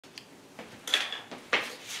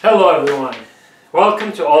Hello everyone,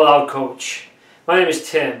 welcome to All Out Coach. My name is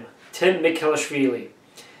Tim Mikhelishvili,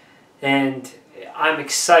 and I'm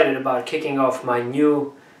excited about kicking off my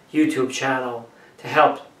new YouTube channel to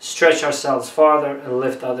help stretch ourselves farther and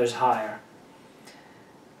lift others higher.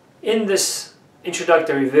 In this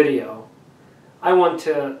introductory video, I want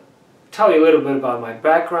to tell you a little bit about my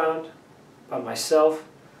background, about myself,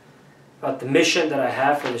 about the mission that I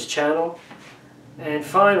have for this channel, and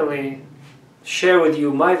finally share with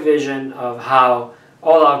you my vision of how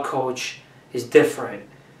All Out Coach is different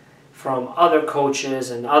from other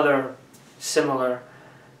coaches and other similar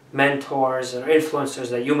mentors or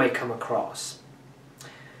influencers that you may come across.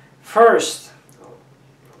 First,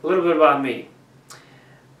 a little bit about me.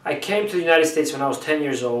 I came to the United States when I was 10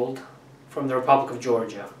 years old from the Republic of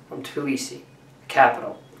Georgia, from Tbilisi, the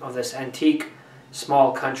capital of this antique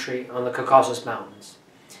small country on the Caucasus Mountains.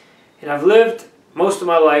 And I've lived most of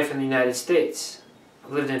my life in the United States.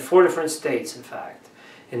 I've lived in 4 different states, in fact.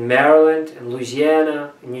 In Maryland, in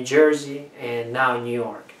Louisiana, in New Jersey, and now in New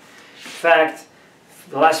York. In fact,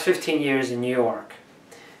 the last 15 years in New York.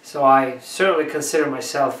 So I certainly consider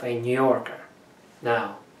myself a New Yorker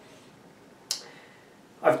now.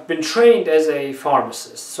 I've been trained as a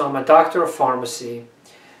pharmacist, so I'm a doctor of pharmacy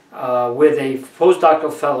with a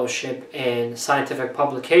postdoctoral fellowship in scientific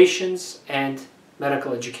publications and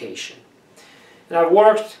medical education. And I've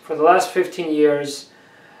worked for the last 15 years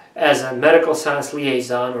as a medical science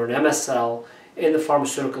liaison, or an MSL, in the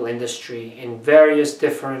pharmaceutical industry in various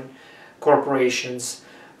different corporations,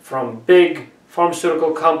 from big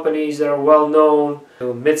pharmaceutical companies that are well known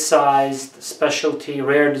to mid-sized specialty,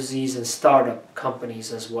 rare disease, and startup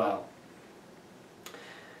companies as well.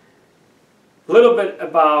 A little bit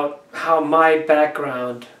about how my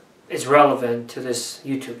background is relevant to this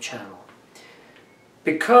YouTube channel.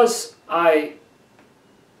 Because I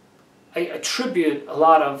attribute a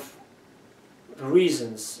lot of the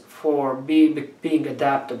reasons for being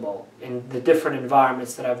adaptable in the different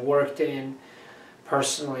environments that I've worked in,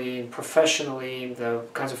 personally and professionally, the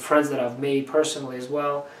kinds of friends that I've made personally as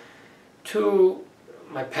well, to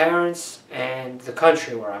my parents and the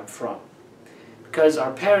country where I'm from. Because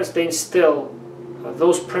our parents, they instill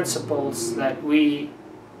those principles that we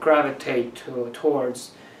gravitate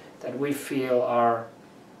towards, that we feel are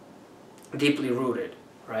deeply rooted.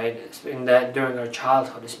 Right, in that during our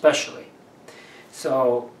childhood especially.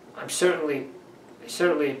 So I certainly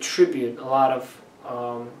attribute a lot of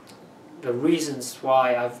the reasons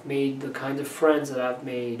why I've made the kinds of friends that I've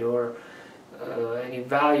made, or any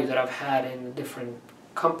value that I've had in different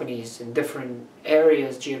companies, in different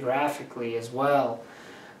areas geographically as well,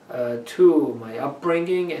 to my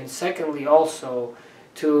upbringing, and secondly also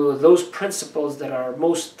to those principles that are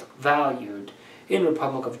most valued in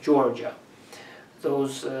Republic of Georgia.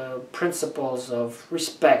 Those principles of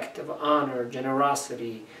respect, of honor,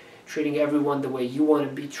 generosity, treating everyone the way you want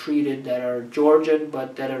to be treated, that are Georgian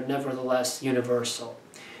but that are nevertheless universal,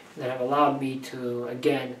 that have allowed me to,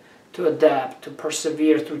 again, to adapt, to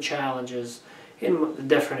persevere through challenges in the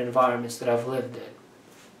different environments that I've lived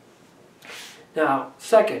in. Now,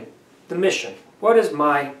 second, the mission. What is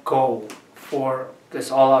my goal for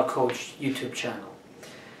this All Out Coach YouTube channel?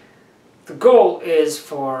 The goal is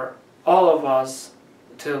for all of us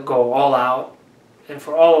to go all out, and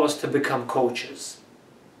for all of us to become coaches.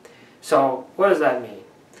 So what does that mean?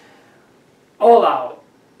 All out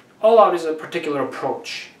is a particular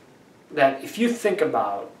approach that, if you think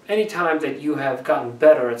about any time that you have gotten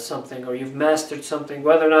better at something, or you've mastered something,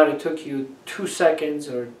 whether or not it took you 2 seconds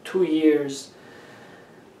or 2 years,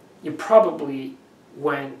 you probably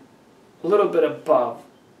went a little bit above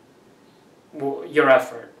your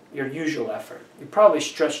effort, your usual effort. You probably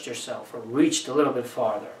stretched yourself or reached a little bit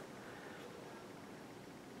farther.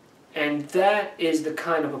 And that is the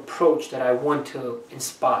kind of approach that I want to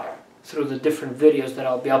inspire through the different videos that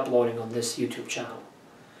I'll be uploading on this YouTube channel.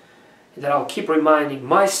 And that I'll keep reminding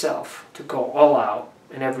myself to go all out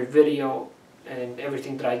in every video and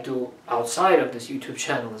everything that I do outside of this YouTube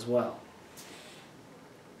channel as well.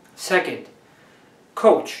 Second,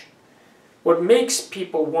 coach. What makes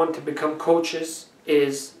people want to become coaches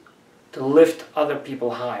is to lift other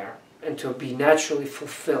people higher and to be naturally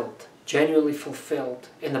fulfilled, genuinely fulfilled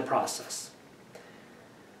in the process.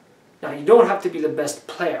 Now, you don't have to be the best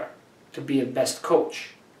player to be a best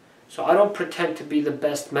coach. So I don't pretend to be the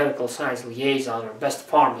best medical science liaison or best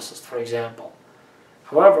pharmacist, for example.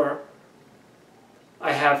 However,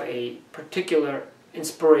 I have a particular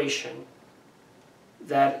inspiration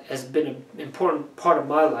that has been an important part of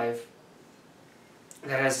my life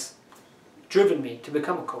that has driven me to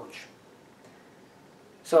become a coach.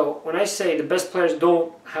 So when I say the best players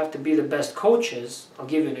don't have to be the best coaches, I'll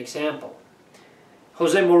give you an example.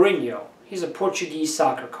 Jose Mourinho, he's a Portuguese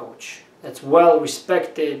soccer coach that's well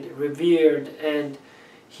respected, revered, and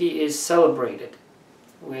he is celebrated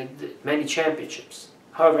with many championships.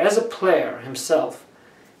 However, as a player himself,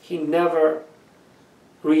 he never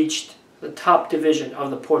reached the top division of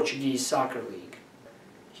the Portuguese soccer league.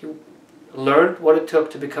 He learned what it took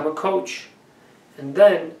to become a coach, and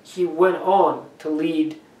then he went on to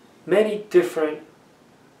lead many different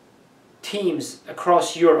teams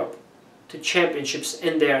across Europe to championships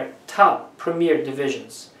in their top premier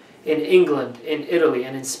divisions in England, in Italy,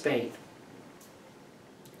 and in Spain.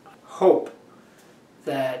 Hope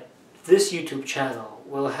that this YouTube channel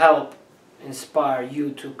will help inspire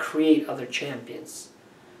you to create other champions,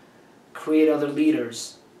 create other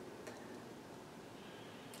leaders,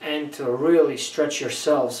 and to really stretch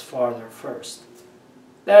yourselves farther first.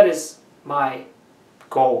 That is my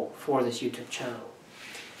goal for this YouTube channel.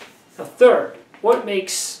 Now, third, what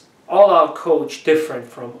makes All Out Coach different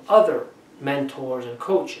from other mentors and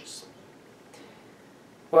coaches?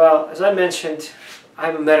 Well, as I mentioned,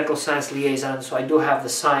 I'm a medical science liaison, so I do have the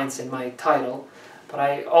science in my title, but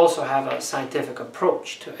I also have a scientific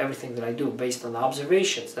approach to everything that I do based on the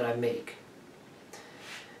observations that I make.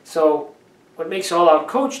 So what makes All Out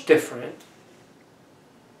Coach different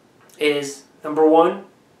is, number one,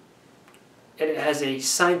 it has a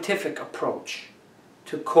scientific approach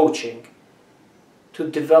to coaching, to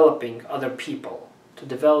developing other people, to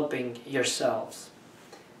developing yourselves.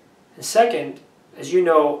 And second, as you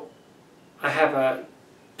know, I have a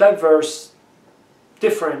diverse,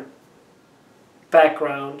 different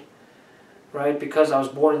background, right? Because I was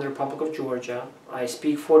born in the Republic of Georgia. I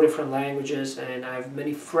speak 4 different languages, and I have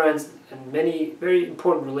many friends and many very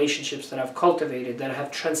important relationships that I've cultivated that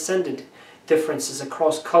have transcended differences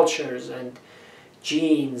across cultures and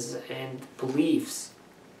genes and beliefs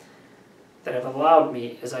that have allowed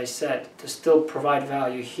me, as I said, to still provide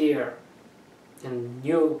value here in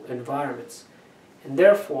new environments. And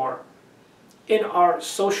therefore, in our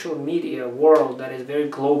social media world that is very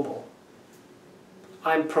global,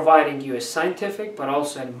 I'm providing you a scientific but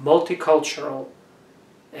also a multicultural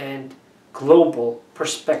and global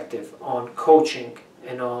perspective on coaching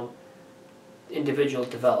and on individual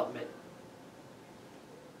development.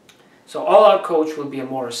 So All Out Coach will be a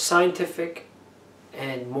more scientific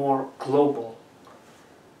and more global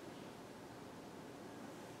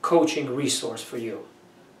coaching resource for you.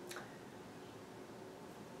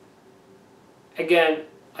 Again,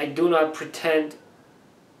 I do not pretend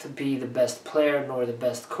to be the best player nor the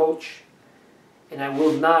best coach, and I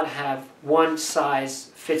will not have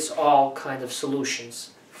one-size-fits-all kind of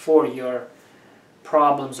solutions for your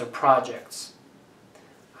problems or projects.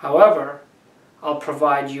 However, I'll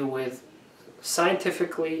provide you with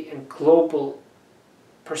scientifically and global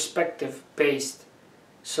perspective-based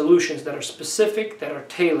solutions that are specific, that are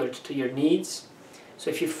tailored to your needs. So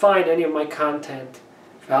if you find any of my content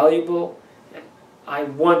valuable, I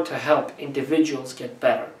want to help individuals get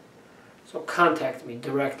better. So contact me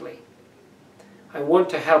directly. I want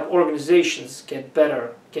to help organizations get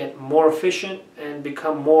better, get more efficient, and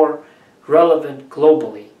become more relevant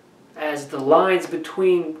globally, as the lines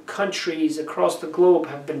between countries across the globe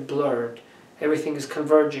have been blurred. Everything is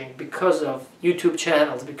converging because of YouTube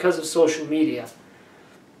channels, because of social media.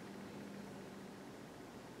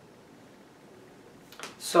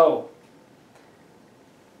 So,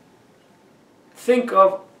 think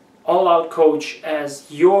of All Out Coach as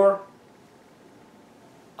your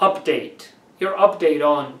update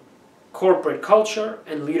on corporate culture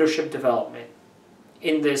and leadership development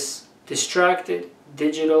in this distracted,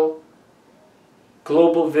 digital,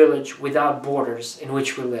 global village without borders in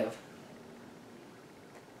which we live.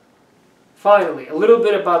 Finally, a little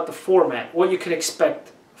bit about the format, what you can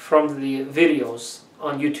expect from the videos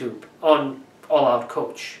on YouTube, on All Out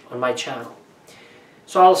Coach, on my channel.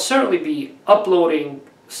 So I'll certainly be uploading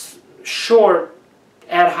short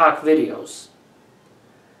ad hoc videos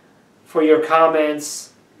for your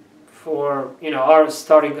comments, for our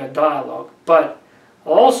starting a dialogue, but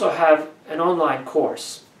I'll also have an online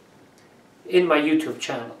course in my YouTube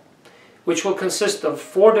channel, which will consist of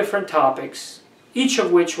 4 different topics, each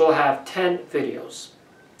of which will have 10 videos.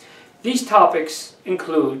 These topics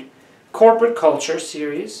include corporate culture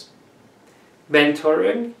series,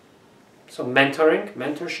 mentoring, so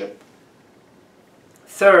mentorship.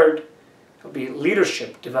 Third will be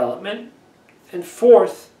leadership development. And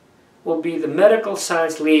fourth will be the medical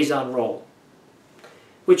science liaison role,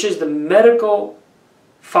 which is the medical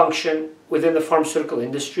function within the pharmaceutical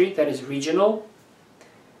industry that is regional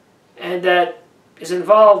and that is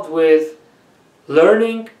involved with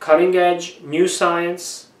learning cutting edge new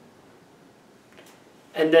science,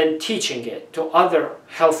 and then teaching it to other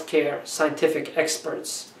healthcare scientific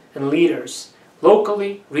experts and leaders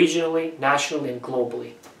locally, regionally, nationally, and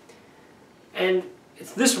globally. And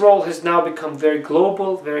this role has now become very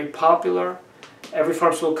global, very popular. Every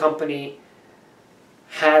pharmaceutical company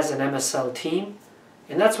has an MSL team,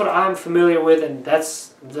 and that's what I'm familiar with, and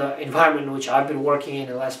that's the environment in which I've been working in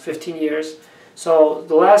the last 15 years. So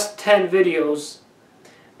the last 10 videos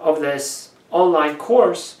of this online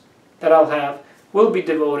course that I'll have will be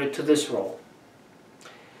devoted to this role.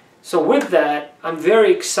 So with that, I'm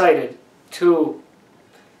very excited to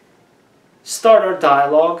start our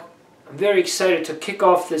dialogue. I'm very excited to kick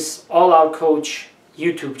off this All Out Coach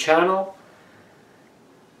YouTube channel.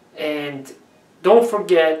 And don't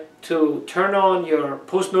forget to turn on your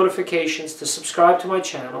post notifications, to subscribe to my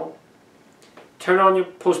channel. Turn on your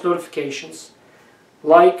post notifications.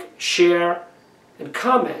 Like, share, and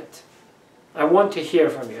comment. I want to hear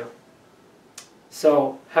from you.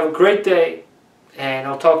 So have a great day, and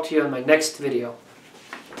I'll talk to you in my next video.